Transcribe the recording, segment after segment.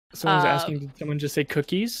Someone was asking, did someone just say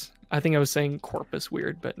cookies? I think I was saying corpus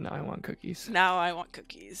weird, but now I want cookies. Now I want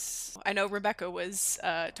cookies. I know Rebecca was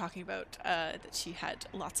talking about that she had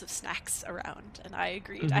lots of snacks around, and I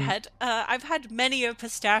agreed. I've had many of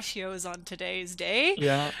pistachios on today's day.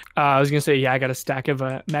 Yeah. I was gonna say, yeah, I got a stack of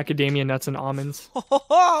macadamia nuts and almonds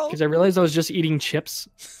Oh, because I realized I was just eating chips.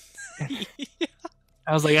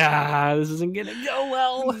 I was like, this isn't gonna go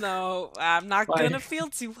well. no, I'm not gonna feel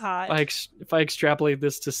too hot. If I extrapolate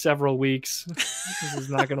this to several weeks, this is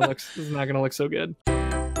not gonna look so good.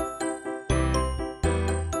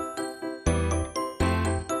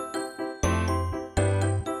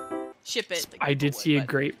 Ship it. I did see a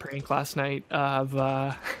great prank last night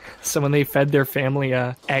of someone. They fed their family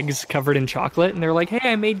eggs covered in chocolate, and they're like,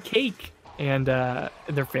 "Hey, I made cake," and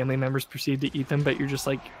their family members proceed to eat them, but you're just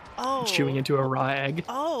like chewing into a raw egg.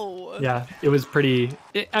 Oh. Yeah, it was pretty.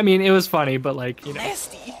 I mean, it was funny, but like, you know,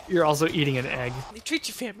 nasty. You're also eating an egg. They treat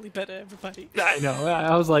your family better, everybody. I know.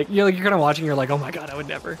 I was like, you're kind of watching. You're like, oh my god, I would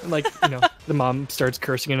never. And like, you know, the mom starts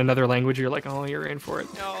cursing in another language. You're like, oh, you're in for it.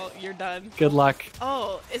 No, you're done. Good luck.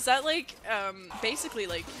 Oh, is that like basically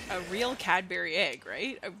like a real Cadbury egg,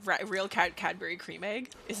 right? A real Cadbury cream egg?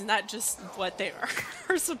 Isn't that just what they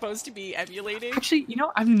are supposed to be emulating? Actually, you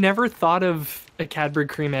know, I've never thought of a Cadbury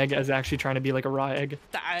cream egg as actually trying to be like a raw egg,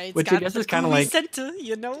 which I guess is kind of like center,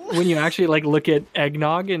 you know, when you actually like look at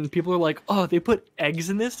eggnog and people are like, oh, they put eggs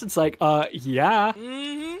in this. It's like, yeah,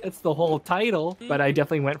 it's the whole title. But I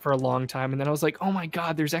definitely went for a long time, and then I was like, oh my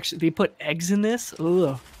god, they put eggs in this.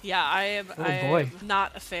 Ugh. Yeah, I am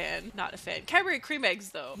not a fan. Not a fan. Cadbury cream eggs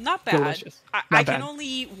though, not bad. Delicious. I can only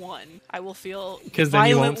eat one. I will feel then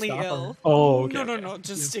you won't violently stop ill. them. Oh, okay, No,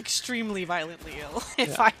 just extremely violently ill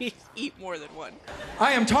if I eat more than one.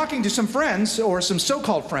 I am talking to some friends, or some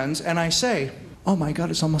so-called friends, and I say, oh my god,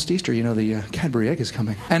 it's almost Easter, you know, the Cadbury egg is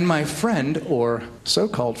coming. And my friend, or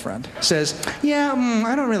so-called friend, says, yeah,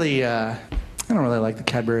 I don't really like the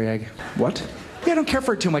Cadbury egg. What? Yeah, I don't care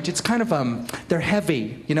for it too much. It's kind of, they're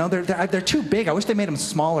heavy, you know, they're too big. I wish they made them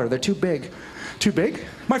smaller. They're too big. Too big?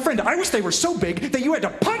 My friend, I wish they were so big that you had to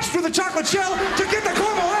punch through the chocolate shell to get the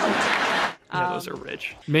caramel out! Yeah, those are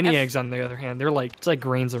rich. Mini eggs, on the other hand, it's like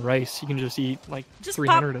grains of rice. You can just eat like just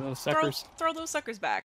 300 of those suckers. Throw those suckers back.